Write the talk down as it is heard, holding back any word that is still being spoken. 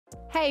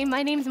Hey,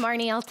 my name's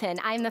Marnie Alton.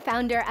 I'm the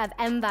founder of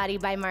Embody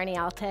by Marnie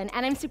Alton,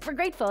 and I'm super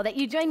grateful that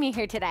you joined me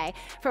here today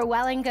for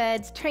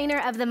Well+Good's Trainer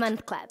of the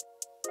Month Club.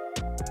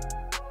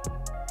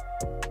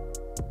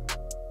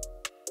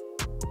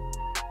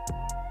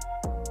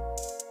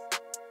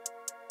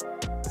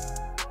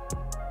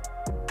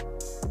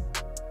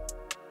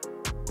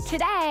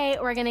 Today,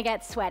 we're gonna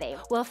get sweaty.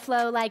 We'll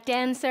flow like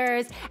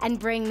dancers and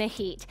bring the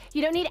heat.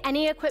 You don't need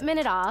any equipment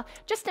at all,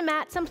 just a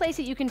mat, someplace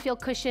that you can feel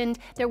cushioned.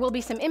 There will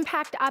be some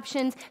impact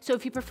options, so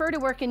if you prefer to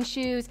work in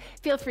shoes,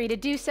 feel free to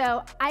do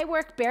so. I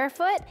work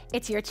barefoot,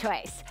 it's your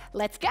choice.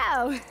 Let's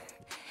go.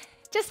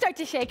 Just start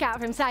to shake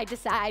out from side to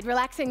side,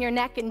 relaxing your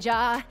neck and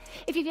jaw.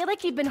 If you feel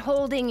like you've been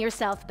holding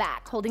yourself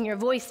back, holding your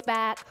voice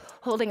back,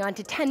 holding on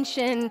to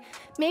tension,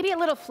 maybe a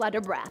little flutter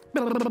breath.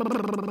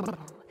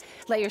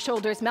 Let your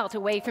shoulders melt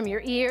away from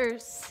your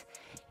ears.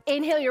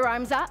 Inhale your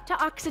arms up to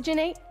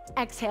oxygenate.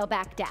 Exhale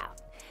back down.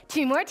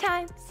 2 more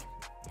times.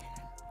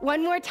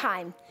 1 more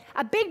time.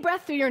 A big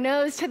breath through your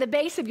nose to the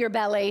base of your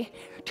belly.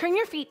 Turn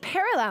your feet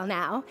parallel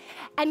now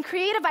and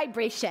create a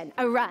vibration,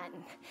 a run.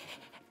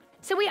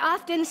 So we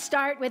often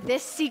start with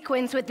this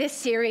sequence, with this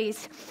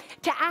series,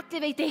 to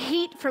activate the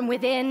heat from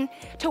within,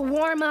 to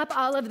warm up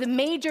all of the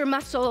major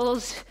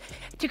muscles,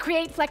 to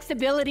create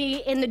flexibility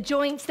in the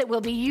joints that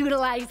we'll be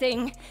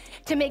utilizing,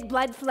 to make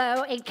blood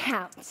flow. 8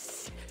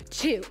 counts.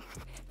 2,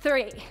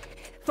 3,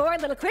 4, a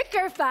little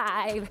quicker.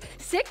 5,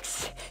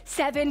 6,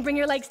 7. Bring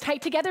your legs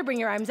tight together, bring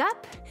your arms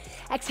up.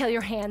 Exhale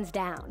your hands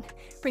down.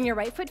 Bring your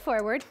right foot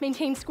forward,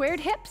 maintain squared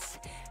hips.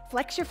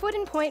 Flex your foot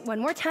and point. 1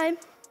 more time.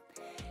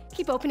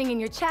 Keep opening in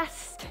your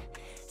chest.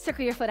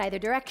 Circle your foot either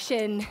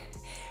direction.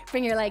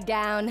 Bring your leg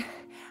down.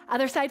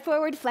 Other side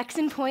forward, flex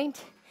and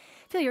point.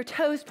 Feel your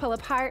toes pull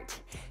apart.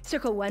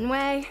 Circle one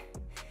way.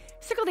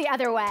 Circle the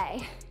other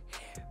way.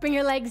 Bring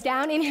your legs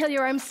down. Inhale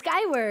your arms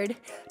skyward.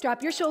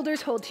 Drop your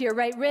shoulders, hold to your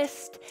right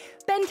wrist.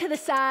 Bend to the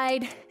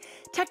side.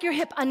 Tuck your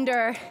hip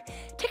under.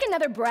 Take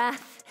another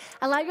breath.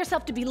 Allow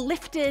yourself to be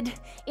lifted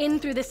in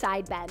through the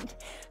side bend.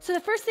 So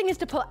the first thing is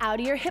to pull out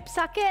of your hip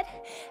socket,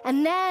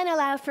 and then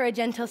allow for a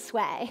gentle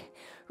sway.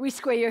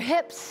 Re-square your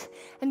hips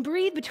and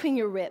breathe between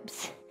your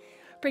ribs.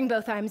 Bring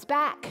both arms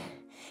back.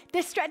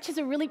 This stretch is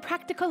a really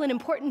practical and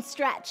important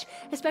stretch,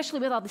 especially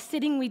with all the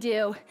sitting we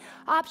do.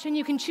 Option,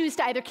 you can choose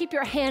to either keep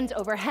your hands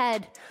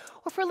overhead,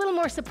 or for a little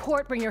more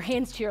support, bring your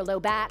hands to your low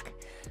back.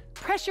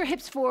 Press your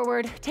hips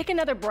forward, take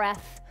another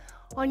breath.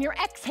 On your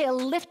exhale,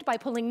 lift by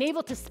pulling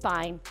navel to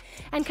spine,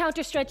 and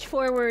counter stretch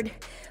forward,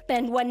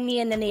 bend one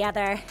knee and then the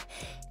other.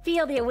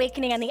 Feel the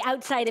awakening on the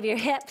outside of your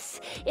hips.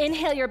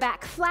 Inhale your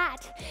back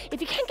flat. If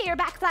you can't get your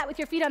back flat with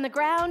your feet on the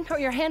ground, or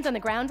your hands on the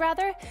ground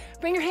rather,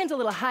 bring your hands a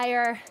little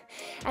higher,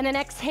 and then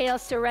exhale,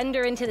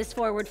 surrender into this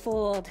forward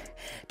fold.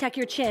 Tuck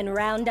your chin,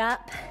 round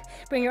up,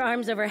 bring your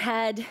arms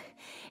overhead.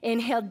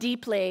 Inhale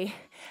deeply.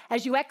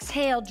 As you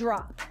exhale,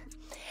 drop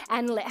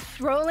and lift.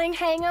 Rolling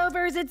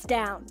hangovers, it's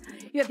down.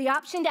 You have the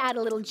option to add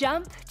a little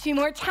jump. 2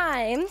 more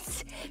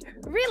times.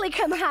 Really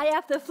come high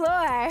off the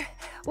floor.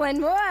 1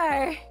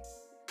 more.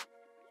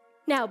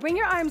 Now, bring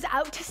your arms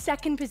out to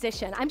second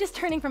position. I'm just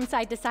turning from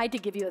side to side to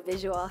give you a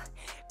visual.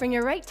 Bring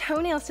your right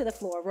toenails to the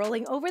floor,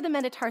 rolling over the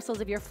metatarsals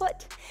of your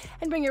foot,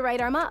 and bring your right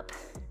arm up.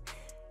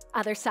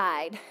 Other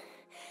side.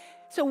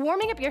 So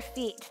warming up your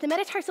feet. The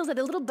metatarsals are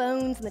the little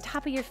bones on the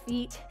top of your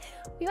feet.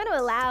 We want to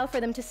allow for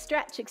them to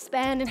stretch,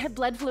 expand, and have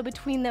blood flow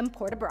between them,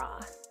 port a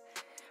bras.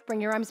 Bring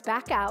your arms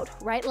back out,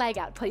 right leg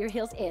out, pull your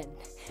heels in.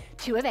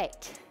 2 of 8.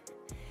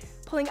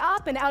 Pulling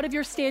up and out of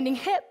your standing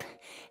hip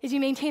as you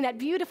maintain that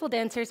beautiful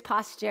dancer's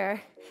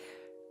posture.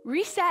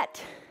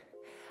 Reset,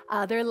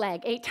 other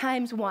leg, 8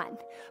 times 1.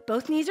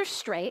 Both knees are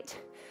straight,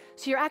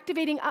 so you're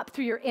activating up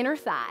through your inner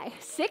thigh.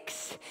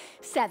 6,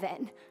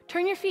 7.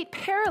 Turn your feet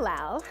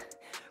parallel,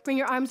 bring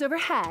your arms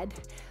overhead,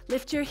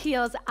 lift your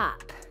heels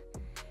up.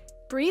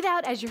 Breathe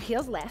out as your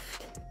heels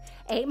lift.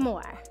 8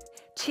 more.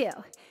 2.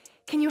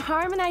 Can you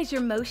harmonize your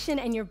motion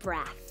and your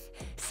breath?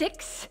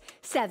 6,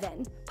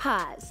 7,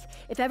 pause.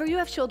 If ever you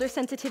have shoulder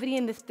sensitivity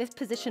in this fifth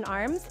position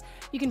arms,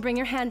 you can bring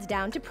your hands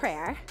down to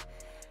prayer.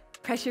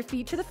 Press your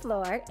feet to the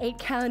floor. 8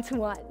 counts.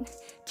 1,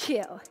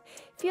 2.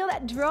 Feel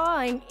that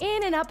drawing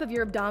in and up of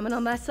your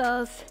abdominal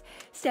muscles.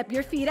 Step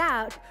your feet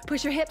out.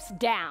 Push your hips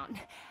down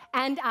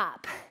and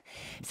up.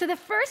 So the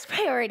first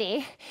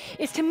priority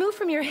is to move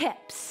from your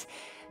hips.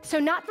 So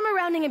not from a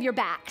rounding of your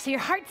back. So your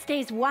heart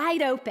stays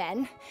wide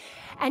open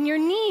and your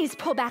knees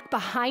pull back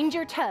behind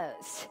your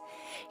toes.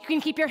 You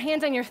can keep your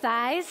hands on your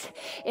thighs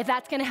if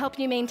that's gonna help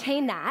you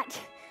maintain that.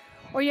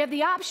 Or you have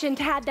the option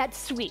to have that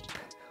sweep.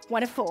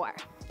 1 of 4.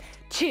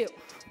 2.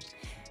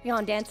 You're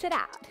gonna dance it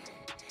out.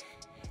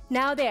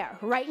 Now there,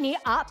 right knee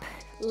up,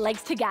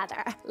 legs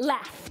together,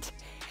 left.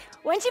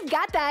 Once you've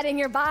got that in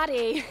your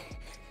body,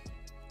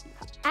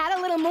 add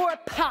a little more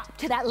pop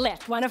to that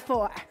lift. 1 of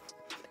 4.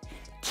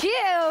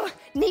 2,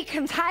 knee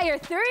comes higher.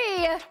 3,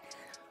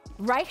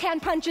 right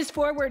hand punches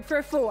forward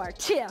for 4.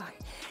 2,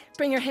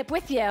 bring your hip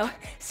with you.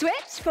 Switch.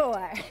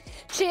 4,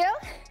 2,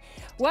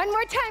 1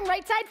 more time,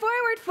 right side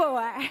forward.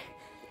 4.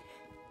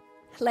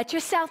 Let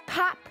yourself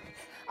pop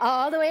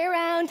All the way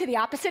around to the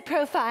opposite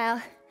profile.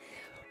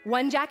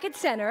 One jack at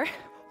center,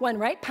 one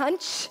right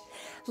punch,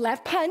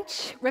 left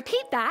punch.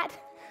 Repeat that.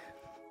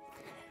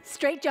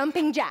 Straight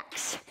jumping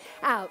jacks.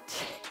 Out,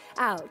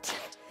 out.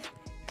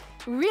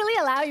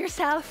 Really allow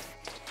yourself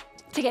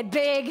to get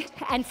big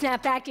and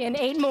snap back in.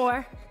 8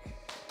 more.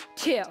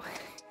 2,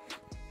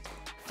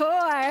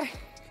 4,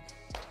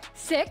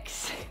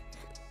 6.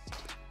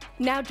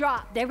 Now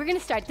drop. Then we're gonna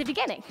start at the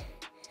beginning.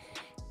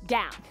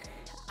 Down,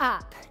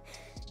 up.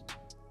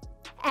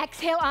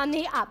 Exhale on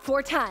the up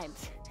 4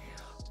 times.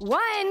 1,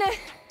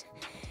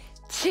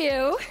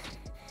 2.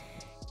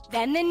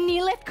 Then the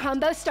knee lift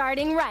combo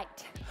starting right.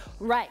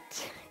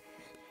 Right.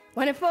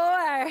 1 and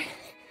 4.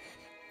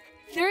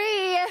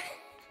 3.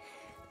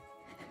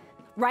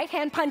 Right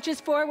hand punches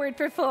forward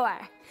for 4.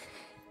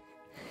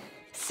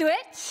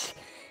 Switch.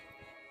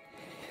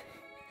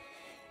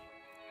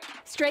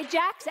 Straight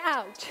jacks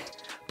out.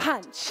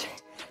 Punch.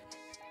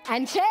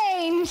 And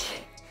change.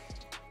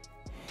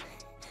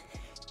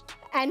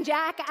 And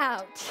jack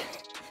out.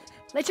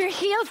 Let your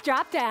heels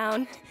drop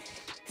down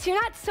so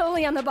you're not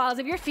solely on the balls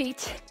of your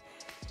feet.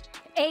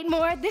 8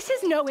 more. This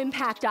is no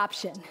impact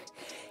option.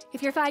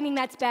 If you're finding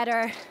that's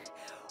better,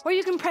 or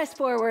you can press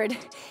forward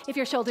if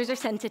your shoulders are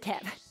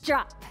sensitive.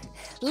 Drop,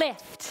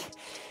 lift.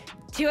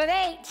 2 of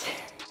 8.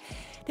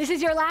 This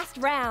is your last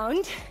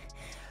round.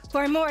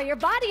 4 more. Your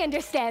body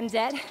understands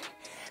it,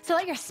 so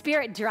let your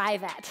spirit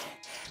drive it.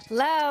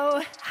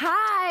 Low,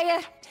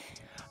 high.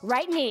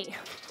 Right knee,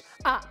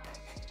 up.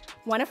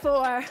 1 of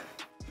 4.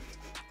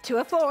 2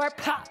 of 4,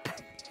 pop.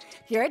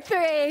 You're at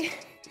 3.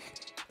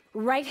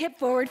 Right hip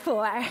forward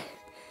 4.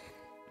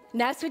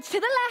 Now switch to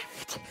the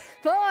left.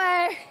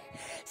 4.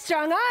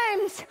 Strong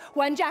arms.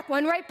 1 jack,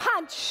 1 right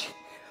punch.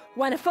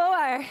 1 of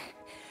 4.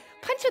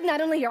 Punch with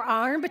not only your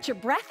arm, but your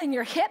breath and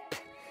your hip.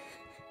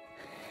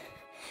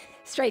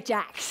 Straight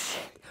jacks,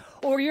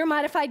 or your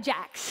modified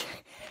jacks.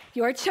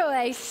 Your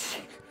choice.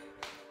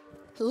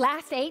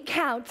 Last 8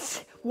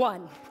 counts.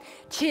 1,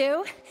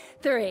 2,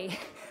 3,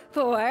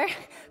 4,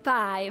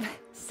 5,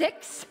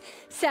 6,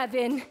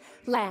 7,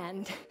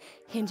 land.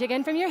 Hinge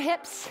again from your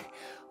hips.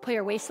 Pull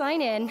your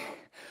waistline in.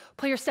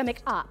 Pull your stomach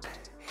up.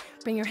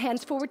 Bring your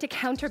hands forward to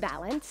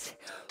counterbalance.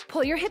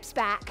 Pull your hips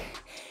back.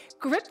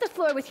 Grip the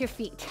floor with your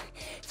feet.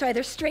 So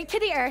either straight to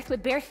the earth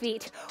with bare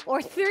feet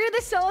or through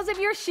the soles of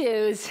your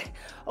shoes.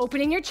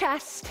 Opening your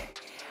chest.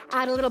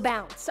 Add a little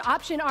bounce.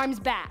 Option arms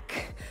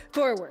back,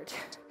 forward.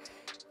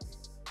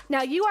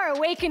 Now you are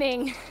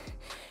awakening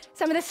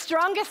some of the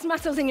strongest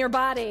muscles in your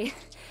body.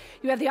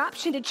 You have the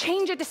option to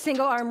change it to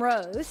single arm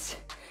rows.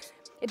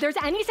 If there's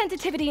any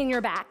sensitivity in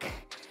your back,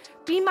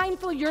 be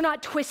mindful you're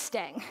not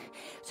twisting.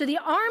 So the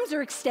arms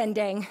are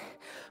extending,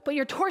 but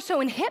your torso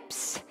and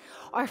hips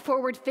are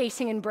forward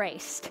facing and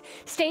braced.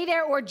 Stay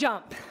there or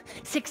jump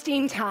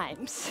 16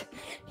 times.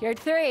 You're at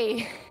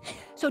 3.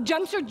 So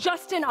jumps are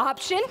just an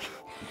option.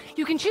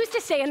 You can choose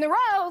to stay in the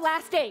row,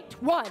 last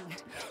 8, 1,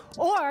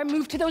 or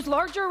move to those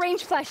larger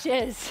range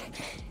flexes.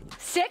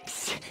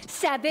 6,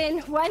 7,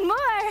 1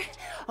 more.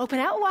 Open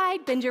out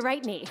wide, bend your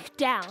right knee,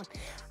 down,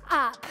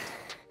 up.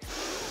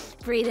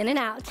 Breathe in and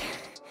out.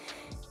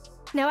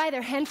 Now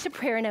either hands to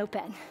prayer and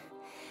open.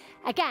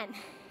 Again,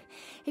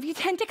 if you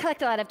tend to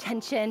collect a lot of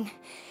tension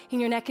in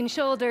your neck and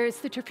shoulders,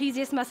 the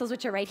trapezius muscles,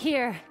 which are right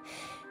here,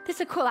 this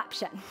is a cool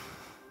option.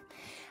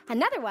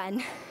 Another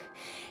one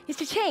is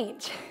to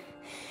change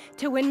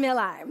to windmill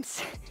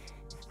arms.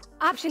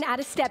 Option, add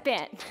a step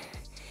in.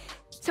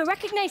 So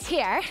recognize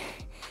here,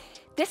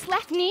 this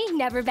left knee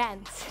never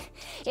bends.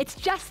 It's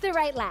just the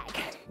right leg.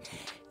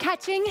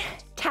 Catching,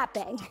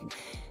 tapping.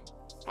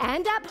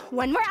 And up,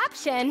 1 more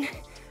option.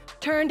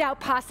 Turned out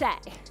passe.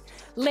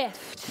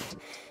 Lift.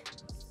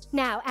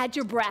 Now add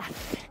your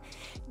breath.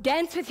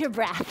 Dance with your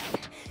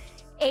breath.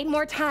 8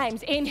 more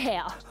times.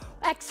 Inhale,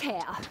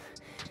 exhale.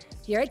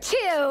 You're at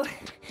 2.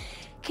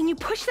 Can you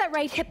push that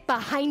right hip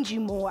behind you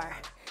more?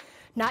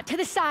 Not to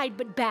the side,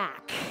 but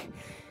back.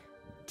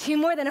 2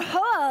 more, then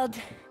hold.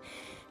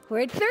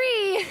 We're at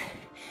 3.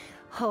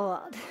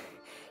 Hold.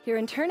 You're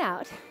in turn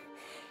out.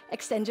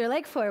 Extend your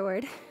leg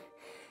forward.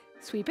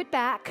 Sweep it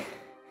back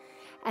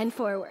and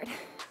forward.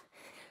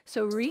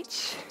 So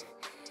reach,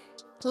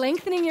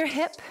 lengthening your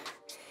hip,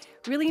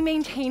 really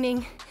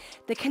maintaining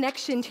the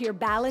connection to your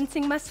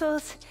balancing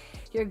muscles,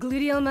 your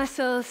gluteal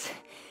muscles.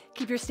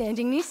 Keep your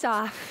standing knee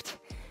soft.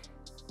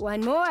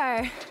 1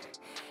 more.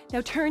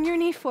 Now turn your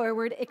knee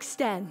forward,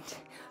 extend,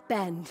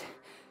 bend.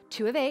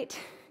 2 of 8.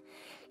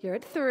 You're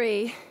at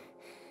 3.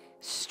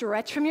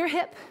 Stretch from your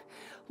hip.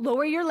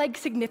 Lower your leg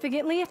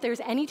significantly if there's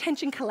any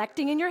tension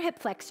collecting in your hip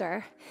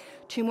flexor.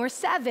 2 more,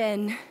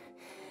 7.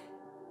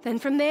 Then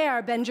from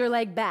there, bend your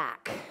leg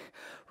back.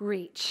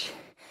 Reach.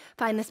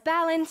 Find this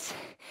balance.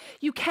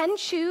 You can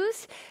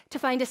choose to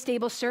find a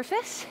stable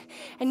surface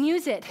and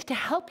use it to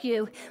help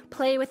you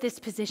play with this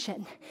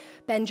position.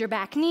 Bend your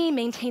back knee,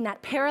 maintain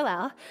that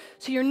parallel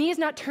so your knee is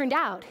not turned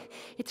out.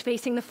 It's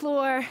facing the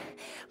floor.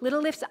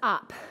 Little lifts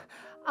up,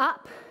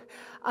 up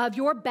of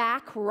your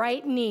back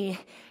right knee.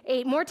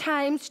 8 more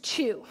times.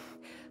 2,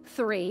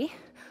 3,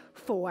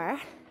 4,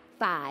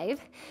 5,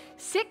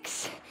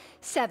 6,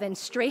 7.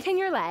 Straighten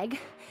your leg,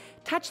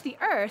 touch the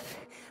earth,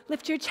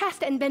 lift your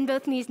chest and bend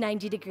both knees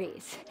 90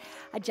 degrees.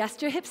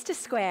 Adjust your hips to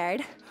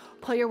squared,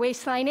 pull your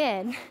waistline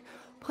in,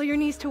 pull your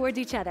knees towards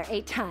each other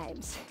 8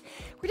 times.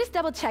 We're just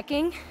double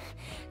checking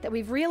that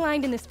we've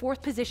realigned in this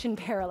 4th position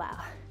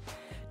parallel.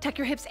 Tuck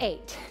your hips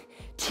 8,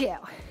 2.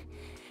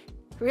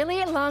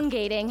 Really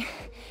elongating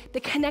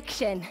the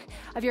connection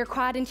of your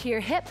quad into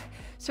your hip.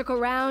 Circle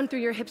round through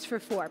your hips for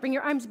 4. Bring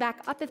your arms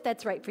back up if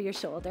that's right for your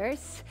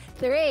shoulders.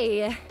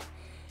 3.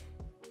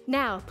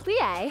 Now,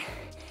 plie,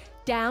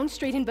 down,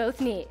 straighten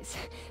both knees,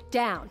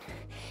 down.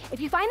 If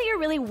you find that you're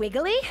really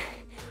wiggly,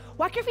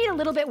 walk your feet a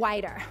little bit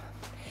wider.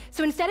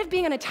 So instead of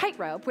being on a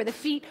tightrope where the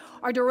feet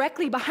are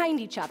directly behind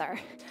each other,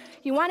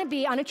 you want to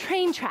be on a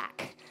train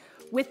track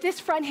with this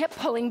front hip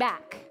pulling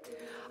back.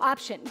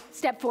 Option,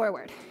 step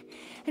forward.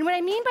 And what I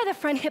mean by the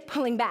front hip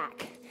pulling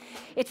back,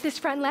 it's this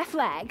front left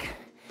leg,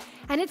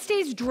 and it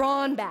stays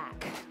drawn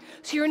back.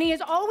 So your knee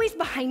is always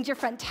behind your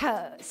front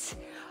toes.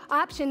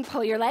 Option,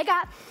 pull your leg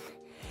up.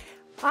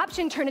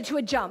 Option, turn it to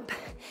a jump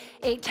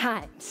 8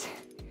 times.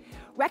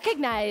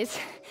 Recognize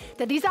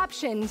that these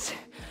options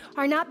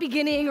are not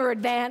beginning or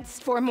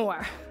advanced for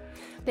more.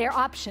 They are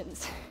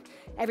options.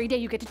 Every day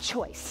you get to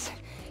choice.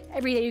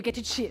 Every day you get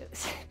to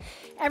choose.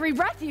 Every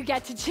breath you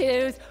get to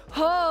choose.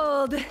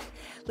 Hold.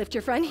 Lift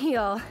your front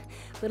heel.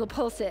 Little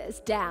pulses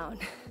down.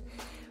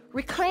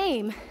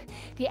 Reclaim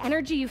the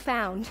energy you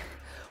found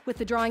with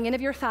the drawing in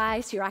of your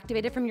thighs, so you're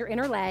activated from your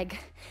inner leg.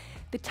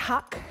 The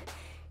tuck,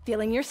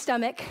 feeling your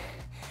stomach.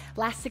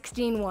 Last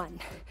 16, 1,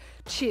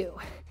 2.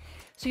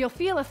 So you'll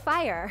feel a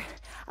fire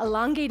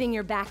elongating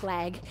your back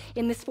leg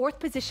in this 4th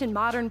position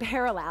modern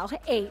parallel.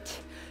 8,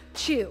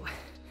 2.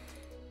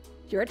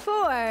 You're at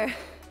 4.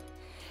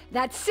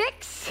 That's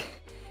 6.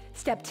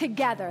 Step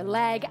together,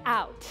 leg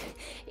out,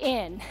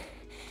 in.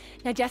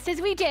 Now, just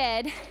as we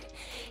did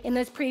in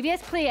those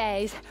previous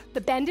plies,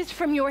 the bend is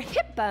from your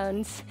hip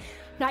bones,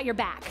 not your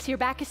back. So your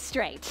back is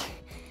straight.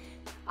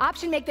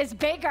 Option, make this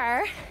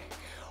bigger,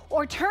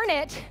 or turn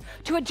it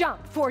to a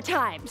jump 4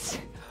 times.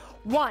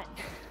 1,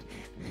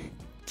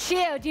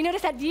 2. Do you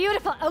notice that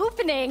beautiful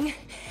opening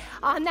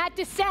on that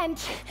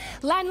descent?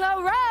 Land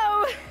low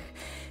row.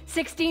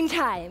 16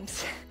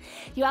 times.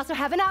 You also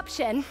have an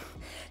option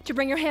to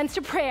bring your hands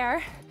to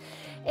prayer.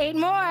 8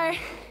 more.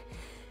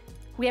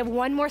 We have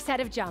 1 more set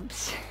of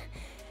jumps.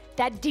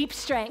 That deep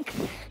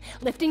strength,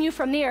 lifting you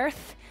from the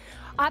earth.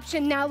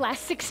 Option now,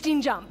 last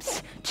 16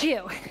 jumps.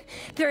 2,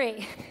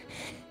 3.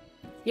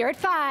 You're at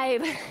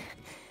 5,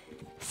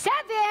 7,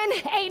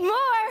 8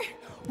 more.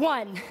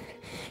 1.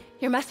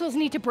 Your muscles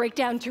need to break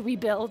down to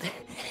rebuild.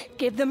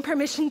 Give them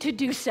permission to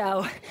do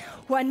so.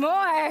 1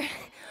 more.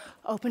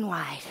 Open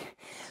wide.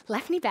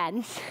 Left knee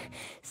bends.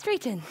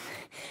 Straighten.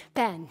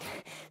 Bend.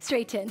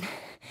 Straighten.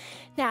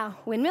 Now,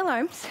 windmill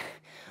arms,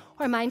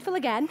 or mindful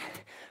again.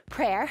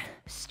 Prayer.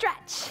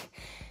 Stretch.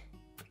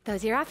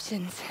 Those are your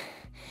options.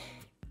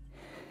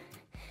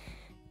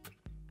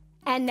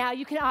 And now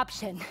you can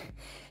option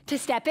to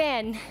step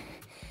in.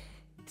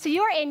 So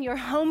you're in your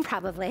home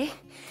probably,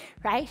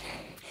 right?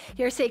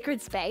 Your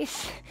sacred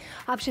space.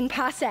 Option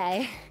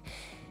passe.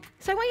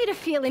 So I want you to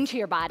feel into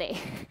your body.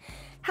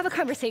 Have a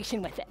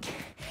conversation with it.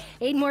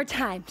 8 more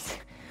times.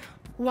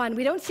 1,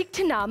 we don't seek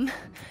to numb.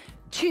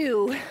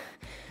 2,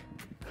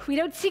 we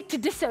don't seek to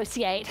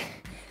dissociate.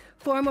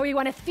 4 more, we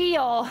want to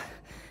feel,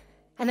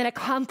 and then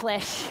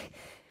accomplish,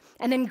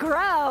 and then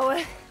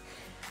grow.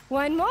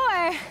 1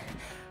 more.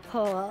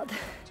 Hold.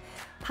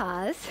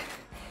 Pause.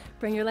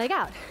 Bring your leg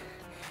out.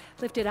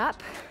 Lift it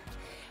up,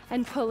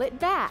 and pull it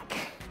back.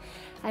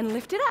 And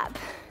lift it up,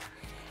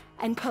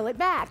 and pull it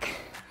back.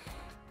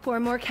 4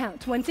 more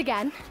counts. Once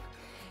again,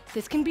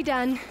 this can be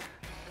done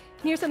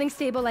near something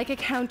stable like a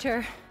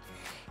counter,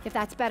 if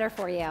that's better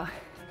for you.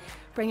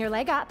 Bring your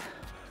leg up,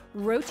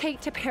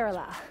 rotate to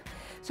parallel.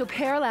 So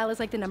parallel is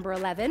like the number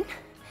 11.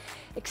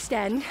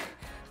 Extend,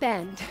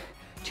 bend,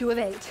 2 of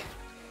 8.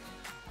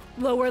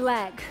 Lower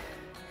leg.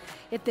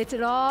 If it's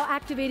at all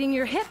activating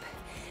your hip,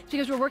 it's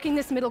because we're working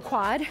this middle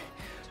quad,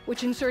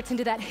 which inserts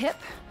into that hip.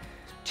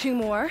 2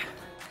 more.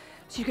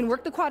 So you can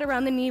work the quad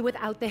around the knee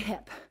without the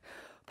hip.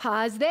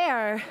 Pause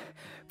there.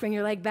 Bring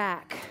your leg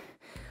back.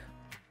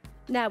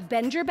 Now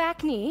bend your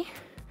back knee.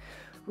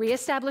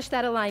 Reestablish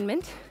that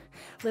alignment.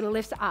 Little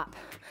lifts up,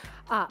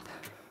 up.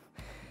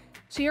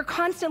 So you're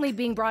constantly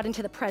being brought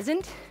into the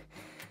present.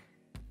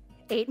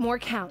 8 more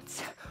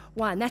counts.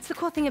 1. That's the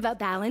cool thing about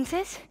balance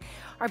is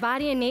our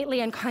body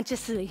innately,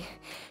 unconsciously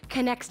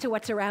connects to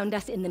what's around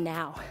us in the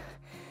now.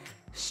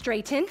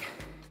 Straighten.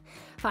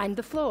 Find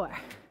the floor.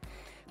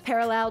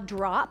 Parallel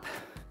drop.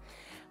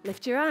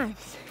 Lift your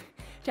arms.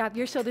 Drop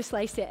your shoulder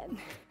slice in.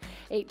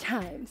 8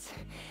 times.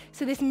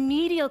 So this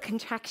medial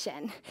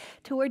contraction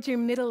towards your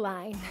middle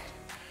line.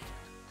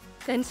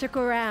 Then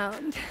circle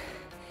around.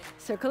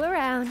 Circle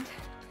around.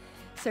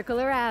 Circle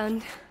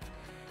around.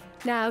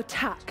 Now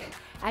tuck.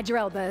 Add your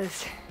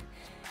elbows.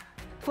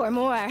 4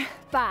 more.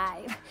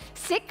 5,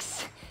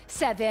 6,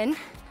 7.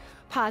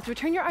 Pause.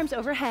 Return your arms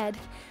overhead,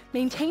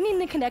 maintaining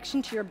the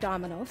connection to your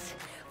abdominals.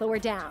 lower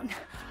down,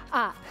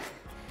 up.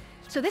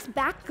 So this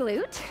back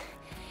glute,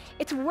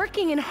 it's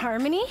working in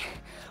harmony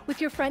with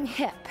your front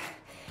hip.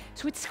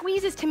 So it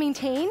squeezes to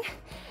maintain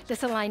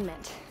this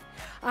alignment.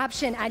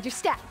 Option, add your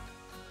step.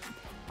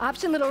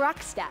 Option, little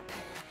rock step,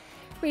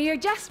 where you're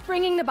just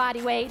bringing the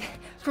body weight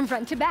from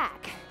front to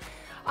back.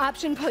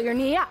 Option, pull your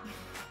knee up.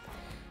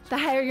 The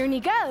higher your knee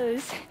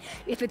goes,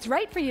 if it's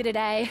right for you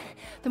today,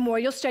 the more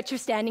you'll stretch your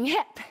standing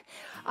hip.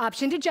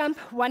 Option to jump,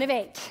 1 of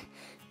 8.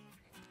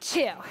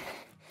 2,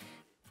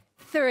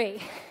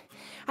 3.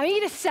 I want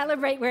you to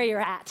celebrate where you're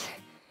at.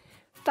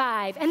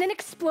 5, and then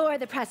explore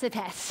the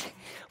precipice.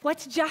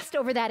 What's just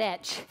over that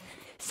edge?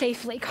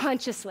 Safely,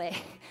 consciously.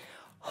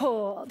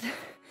 Hold.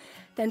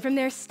 Then from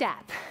there,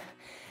 step.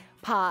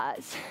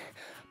 Pause.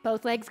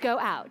 Both legs go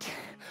out.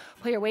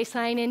 Pull your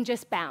waistline in,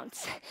 just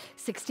bounce.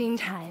 16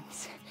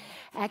 times.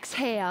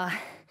 Exhale.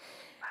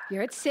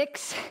 You're at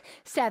 6,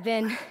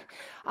 7.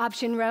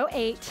 Option row,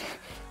 8,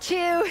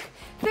 2,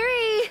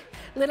 3.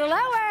 Little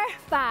lower.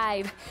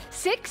 5,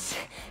 6,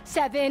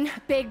 7.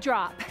 Big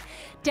drop.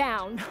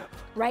 Down.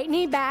 Right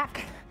knee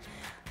back.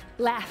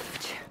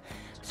 Left.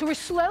 So we're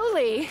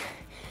slowly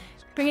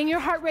bringing your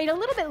heart rate a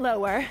little bit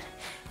lower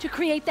to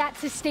create that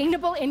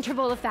sustainable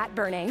interval of fat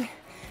burning.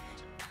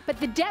 But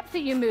the depth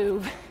that you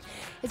move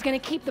is gonna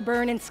keep the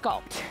burn and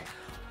sculpt.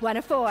 1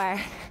 of 4.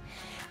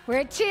 We're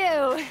at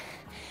 2.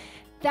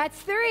 That's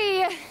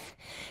 3.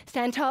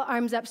 Stand tall,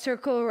 arms up,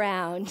 circle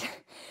around.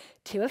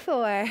 2 of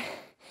 4.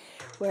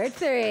 We're at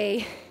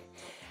 3.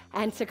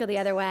 And circle the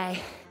other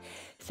way.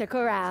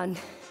 Circle around.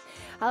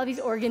 All of these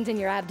organs in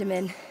your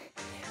abdomen,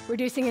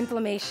 reducing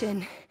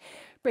inflammation,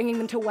 bringing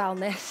them to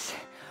wellness.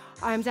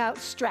 Arms out,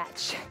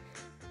 stretch.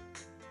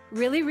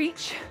 Really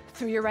reach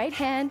through your right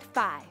hand,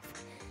 5.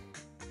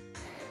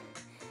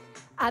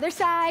 Other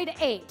side,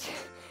 8.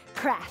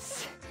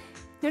 Press.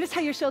 Notice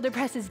how your shoulder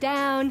presses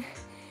down,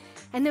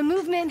 and the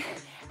movement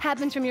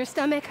happens from your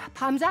stomach,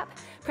 palms up,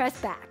 press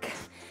back,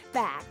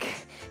 back.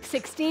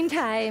 16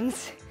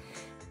 times,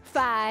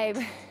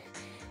 5.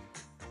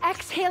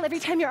 Exhale every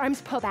time your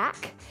arms pull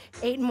back,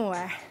 8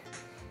 more.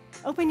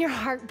 Open your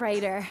heart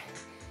brighter.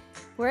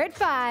 We're at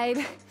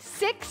 5,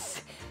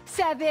 6,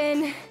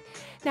 7.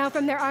 Now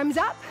from their arms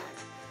up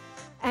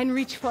and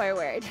reach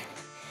forward.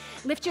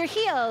 Lift your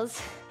heels.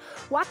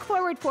 Walk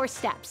forward 4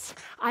 steps.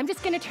 I'm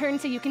just gonna turn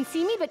so you can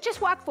see me, but just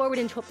walk forward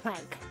into a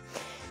plank.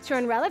 So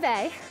in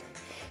releve,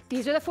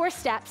 these are the 4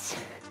 steps.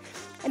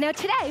 And now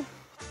today,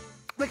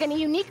 we're gonna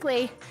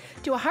uniquely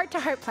do a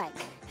heart-to-heart plank.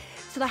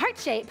 So the heart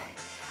shape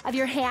of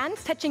your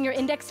hands touching your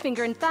index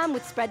finger and thumb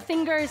with spread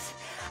fingers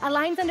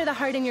aligns under the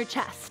heart in your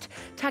chest.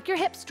 Tuck your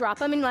hips, drop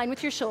them in line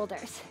with your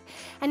shoulders.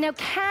 And now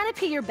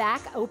canopy your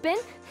back open.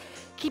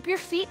 Keep your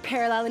feet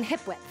parallel in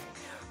hip width.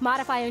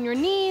 Modify on your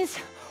knees,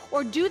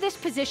 or do this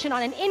position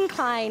on an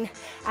incline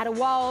at a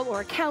wall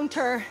or a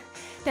counter.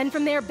 Then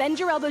from there, bend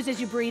your elbows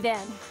as you breathe in.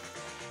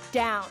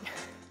 Down.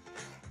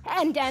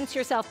 And dance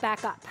yourself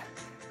back up.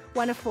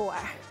 1 of 4.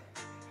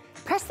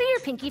 Press through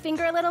your pinky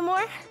finger a little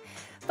more.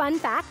 Fun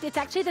fact, it's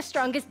actually the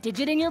strongest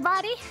digit in your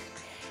body.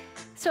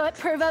 So it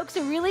provokes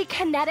a really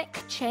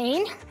kinetic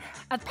chain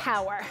of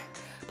power.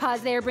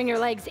 Pause there, bring your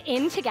legs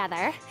in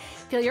together.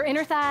 Feel your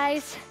inner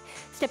thighs.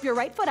 Step your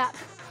right foot up.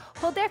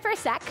 Hold there for a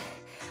sec.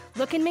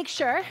 Look and make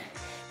sure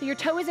that your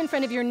toe is in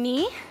front of your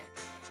knee.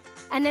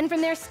 And then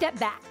from there, step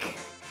back.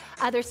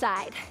 Other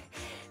side.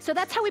 So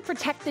that's how we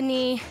protect the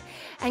knee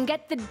and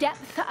get the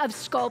depth of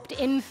sculpt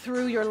in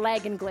through your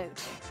leg and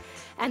glute.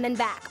 And then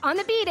back. On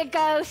the beat, it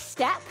goes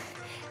step,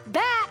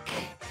 back.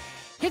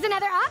 Here's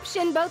another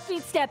option. Both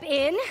feet step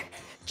in,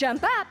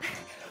 jump up,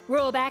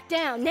 roll back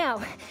down.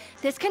 Now,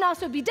 this can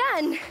also be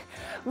done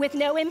with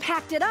no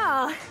impact at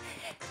all,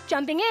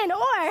 jumping in,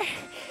 or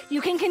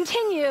you can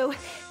continue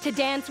to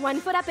dance 1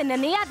 foot up and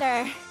then the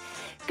other.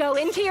 Go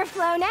into your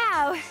flow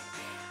now.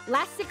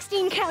 Last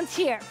 16 counts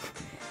here.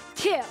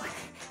 2,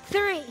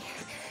 3,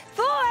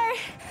 4,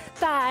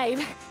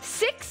 5,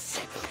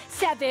 6,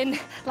 7.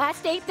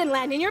 Last 8, then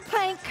land in your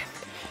plank.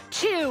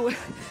 2,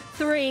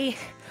 3,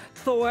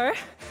 4,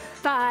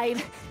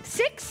 5,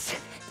 6,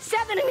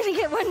 7. I'm gonna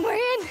get 1 more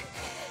in.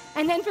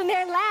 And then from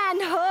there,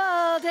 land,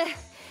 hold.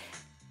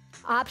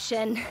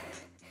 Option,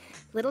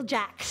 little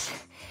jacks.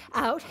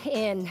 Out,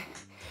 in.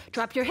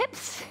 Drop your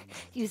hips.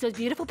 Use those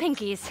beautiful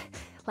pinkies.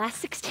 Last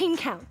 16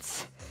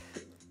 counts.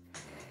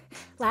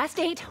 Last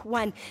 8,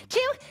 1, 2,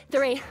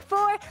 3,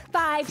 4,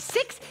 5,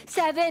 6,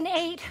 7,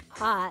 8.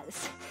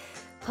 Pause.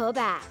 Pull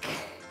back.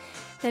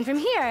 Then from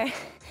here,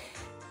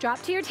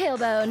 drop to your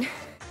tailbone.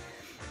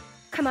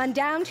 Come on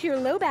down to your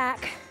low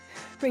back.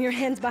 Bring your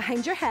hands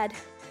behind your head.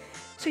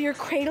 So you're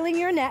cradling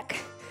your neck.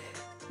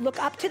 Look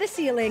up to the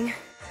ceiling.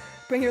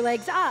 Bring your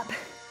legs up.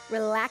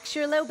 Relax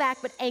your low back,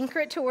 but anchor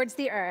it towards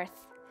the earth.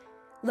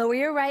 Lower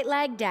your right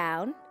leg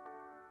down.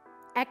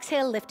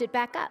 Exhale, lift it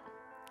back up.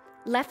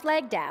 Left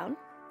leg down.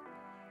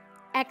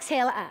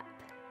 Exhale up.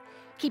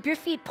 Keep your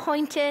feet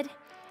pointed,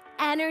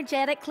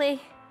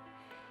 energetically.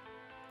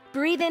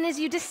 Breathe in as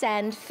you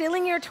descend,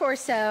 filling your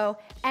torso.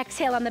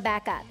 Exhale on the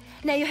back up.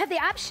 Now you have the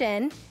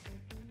option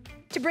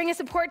to bring a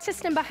support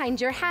system behind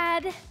your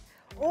head,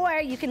 or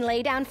you can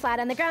lay down flat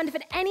on the ground if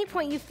at any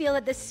point you feel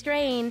that the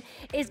strain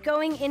is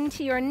going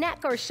into your neck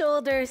or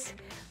shoulders,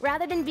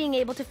 rather than being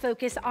able to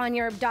focus on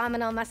your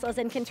abdominal muscles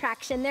and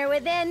contraction there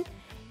within.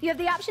 You have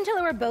the option to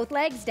lower both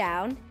legs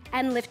down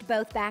and lift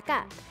both back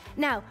up.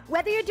 Now,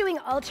 whether you're doing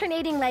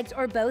alternating legs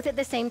or both at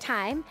the same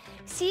time,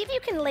 see if you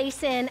can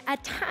lace in a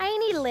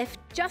tiny lift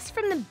just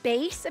from the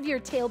base of your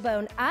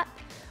tailbone up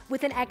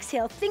with an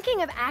exhale,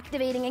 thinking of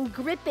activating and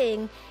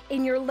gripping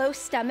in your low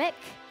stomach.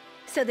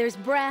 So there's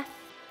breath,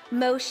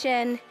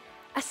 motion,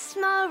 a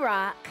small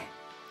rock,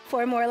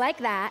 4 more like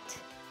that.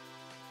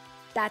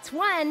 That's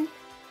 1.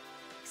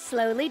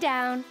 Slowly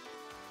down,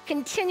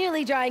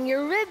 continually drawing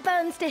your rib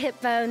bones to hip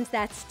bones.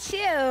 That's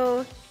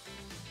 2.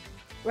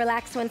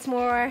 Relax once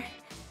more,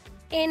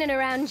 in and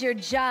around your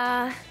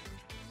jaw,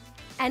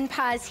 and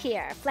pause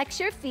here. Flex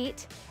your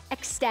feet,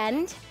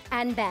 extend,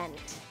 and bend.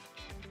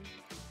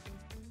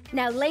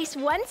 Now lace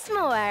once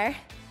more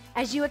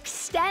as you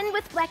extend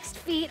with flexed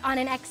feet on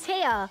an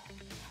exhale.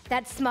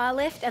 That small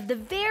lift of the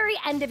very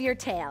end of your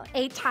tail,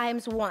 8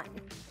 times 1.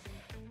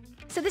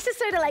 So this is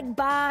sort of like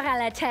barre à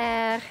la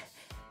terre.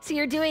 So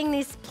you're doing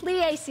these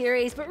plie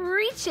series, but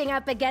reaching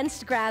up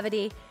against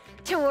gravity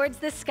towards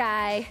the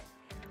sky.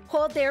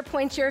 Hold there,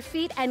 point your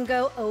feet, and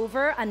go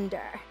over,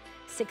 under.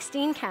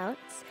 16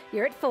 counts.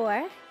 You're at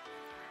 4.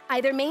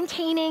 Either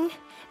maintaining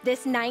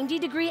this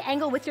 90-degree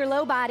angle with your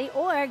low body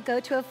or go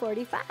to a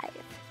 45.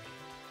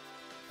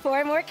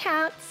 4 more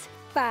counts.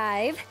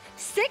 5,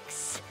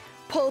 6.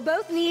 Pull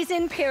both knees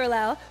in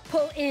parallel.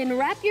 Pull in,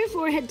 wrap your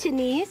forehead to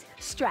knees,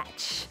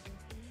 stretch.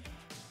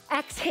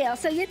 Exhale.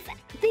 So you're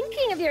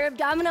thinking of your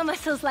abdominal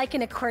muscles like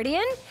an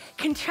accordion.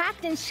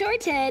 Contract and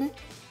shorten,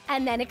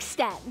 and then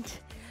extend.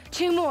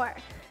 2 more.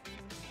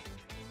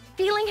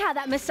 Feeling how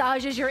that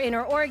massages your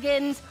inner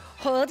organs.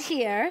 Hold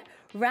here,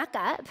 rock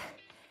up.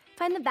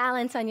 Find the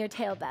balance on your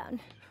tailbone.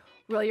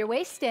 Roll your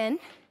waist in,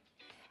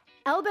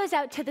 elbows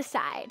out to the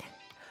side.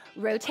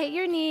 Rotate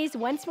your knees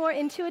once more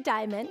into a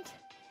diamond.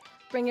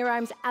 Bring your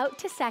arms out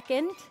to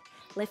second,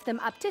 lift them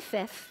up to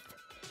fifth.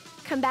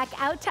 Come back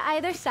out to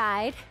either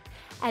side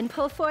and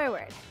pull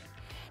forward.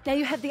 Now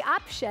you have the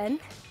option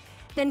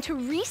then to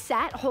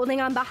reset, holding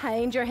on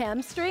behind your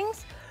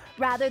hamstrings,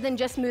 rather than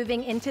just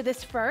moving into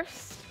this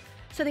first.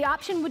 So the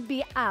option would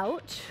be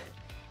out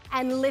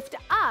and lift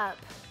up,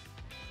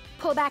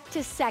 pull back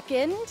to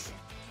second,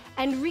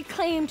 and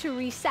reclaim to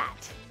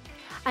reset.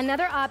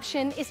 Another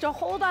option is to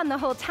hold on the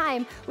whole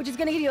time, which is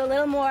gonna give you a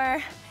little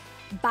more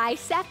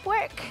bicep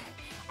work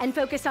and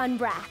focus on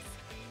breath.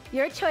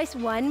 Your choice.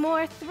 1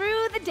 more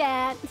through the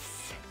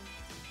dance.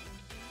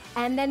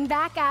 And then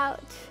back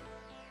out.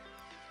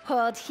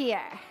 Hold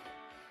here.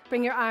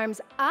 Bring your arms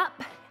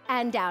up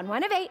and down.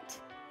 1 of 8.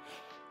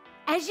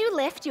 As you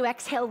lift, you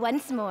exhale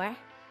once more.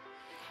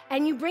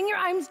 And you bring your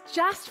arms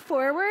just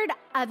forward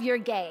of your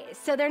gaze.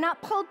 So they're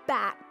not pulled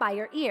back by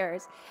your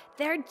ears.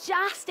 They're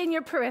just in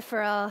your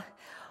peripheral.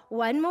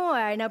 1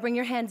 more. Now bring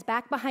your hands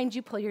back behind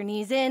you. Pull your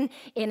knees in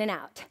and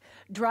out.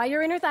 Draw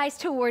your inner thighs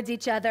towards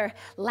each other.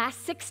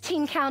 Last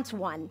 16 counts.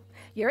 1.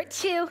 You're at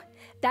 2.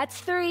 That's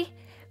 3.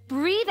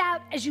 Breathe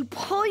out as you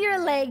pull your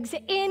legs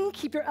in.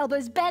 Keep your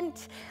elbows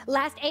bent.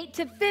 Last 8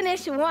 to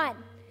finish. 1,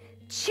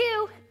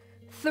 2,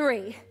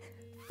 3,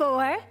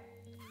 4,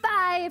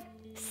 5,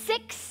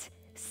 6,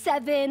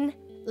 7.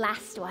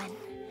 Last one.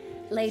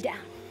 Lay down.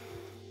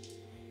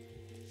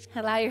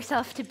 Allow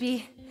yourself to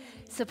be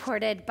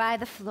supported by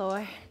the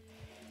floor,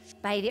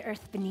 by the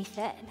earth beneath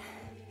it.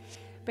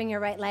 Bring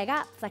your right leg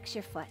up, flex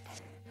your foot.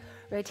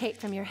 Rotate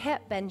from your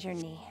hip, bend your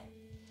knee.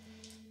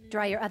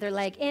 Draw your other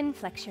leg in,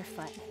 flex your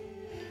foot.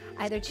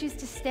 Either choose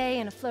to stay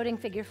in a floating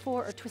figure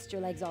 4 or twist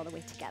your legs all the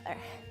way together.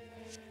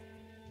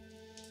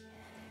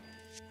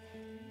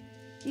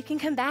 You can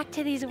come back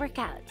to these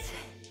workouts.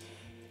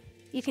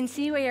 You can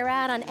see where you're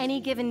at on any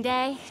given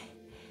day,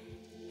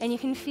 and you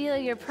can feel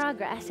your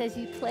progress as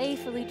you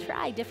playfully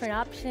try different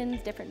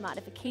options, different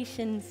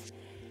modifications,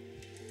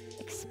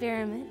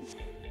 experiment,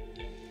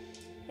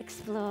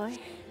 explore,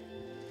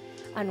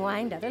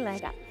 unwind, other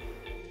leg up,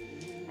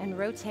 and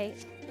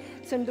rotate.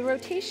 So the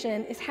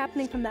rotation is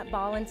happening from that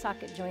ball and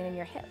socket joint in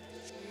your hip.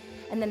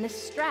 And then the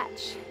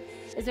stretch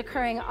is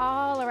occurring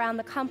all around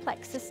the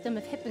complex system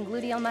of hip and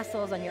gluteal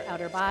muscles on your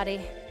outer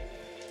body.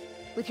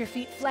 With your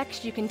feet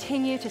flexed, you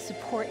continue to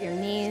support your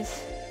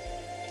knees.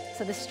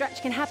 So the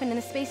stretch can happen in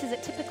the spaces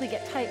that typically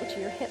get tight, which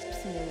are your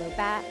hips and your low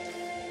back.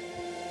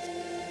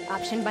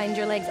 Option, bind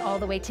your legs all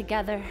the way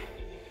together.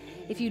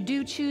 If you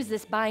do choose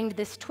this bind,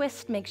 this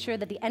twist, make sure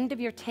that the end of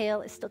your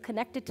tail is still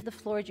connected to the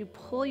floor as you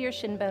pull your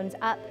shin bones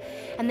up.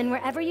 And then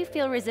wherever you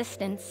feel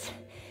resistance,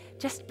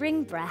 just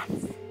bring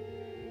breath,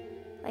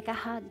 like a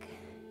hug,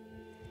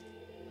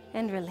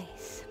 and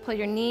release. Pull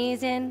your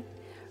knees in,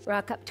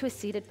 rock up to a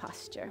seated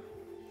posture.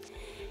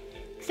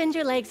 Extend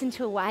your legs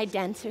into a wide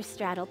dancer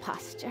straddle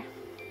posture.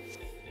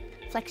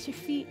 Flex your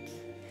feet,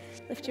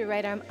 lift your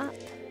right arm up,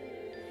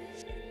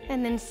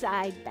 and then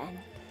side bend.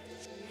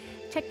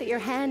 Check that your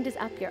hand is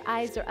up, your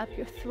eyes are up,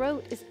 your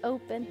throat is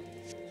open,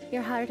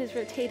 your heart is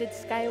rotated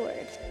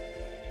skyward.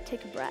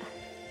 take a breath.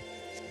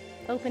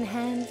 Open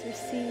hands,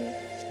 receive.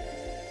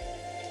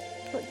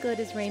 What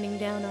good is raining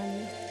down on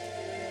you?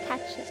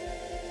 Catch it.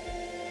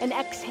 And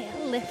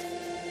exhale, lift.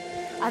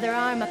 Other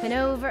arm up and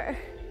over.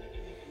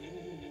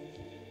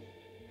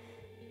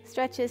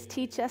 Stretches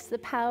teach us the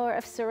power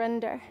of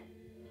surrender.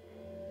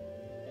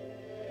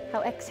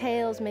 How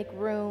exhales make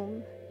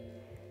room.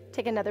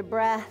 Take another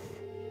breath.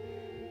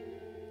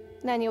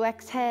 And then you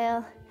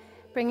exhale.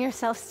 Bring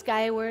yourself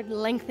skyward,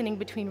 lengthening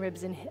between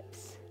ribs and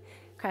hips.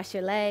 Cross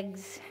your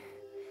legs.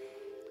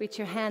 Reach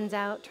your hands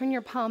out. Turn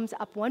your palms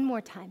up one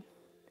more time.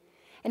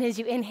 And as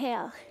you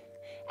inhale,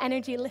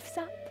 energy lifts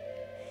up.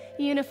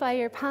 Unify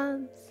your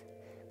palms.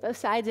 Both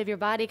sides of your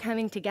body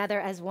coming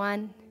together as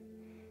one.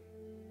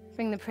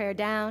 Bring the prayer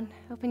down.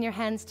 Open your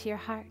hands to your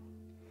heart.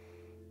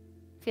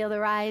 Feel the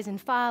rise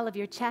and fall of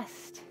your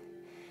chest.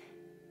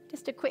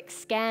 Just a quick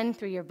scan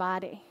through your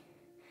body.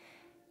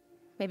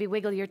 Maybe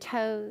wiggle your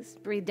toes,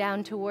 breathe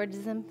down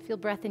towards them. Feel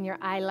breath in your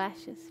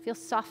eyelashes. Feel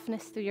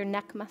softness through your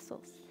neck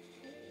muscles.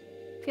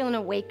 Feel an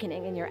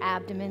awakening in your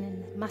abdomen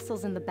and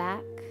muscles in the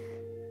back.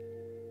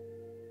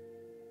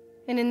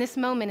 And in this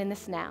moment, in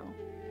this now,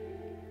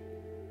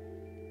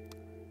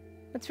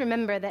 let's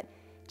remember that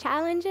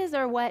challenges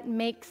are what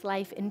makes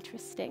life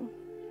interesting.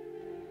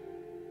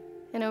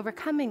 And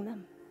overcoming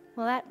them,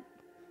 well,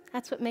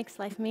 that's what makes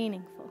life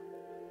meaningful.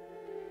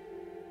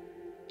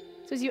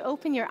 So as you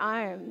open your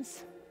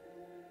arms,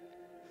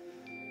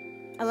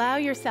 allow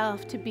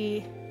yourself to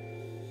be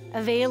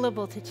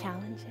available to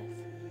challenges.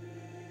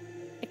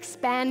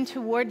 Expand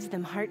towards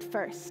them, heart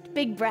first.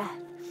 Big breath.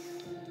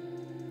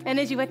 And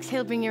as you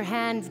exhale, bring your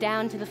hands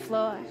down to the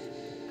floor.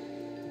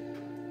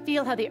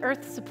 Feel how the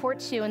earth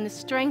supports you and the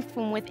strength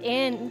from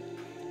within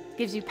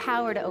gives you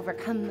power to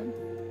overcome them.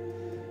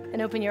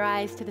 And open your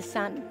eyes to the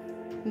sun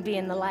and be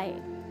in the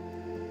light.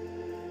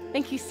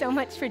 Thank you so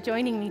much for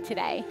joining me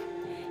today.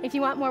 If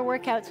you want more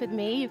workouts with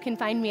me, you can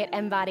find me at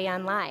Embody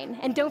Online.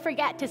 And don't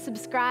forget to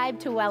subscribe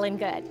to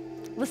Well+Good.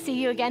 We'll see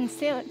you again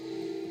soon.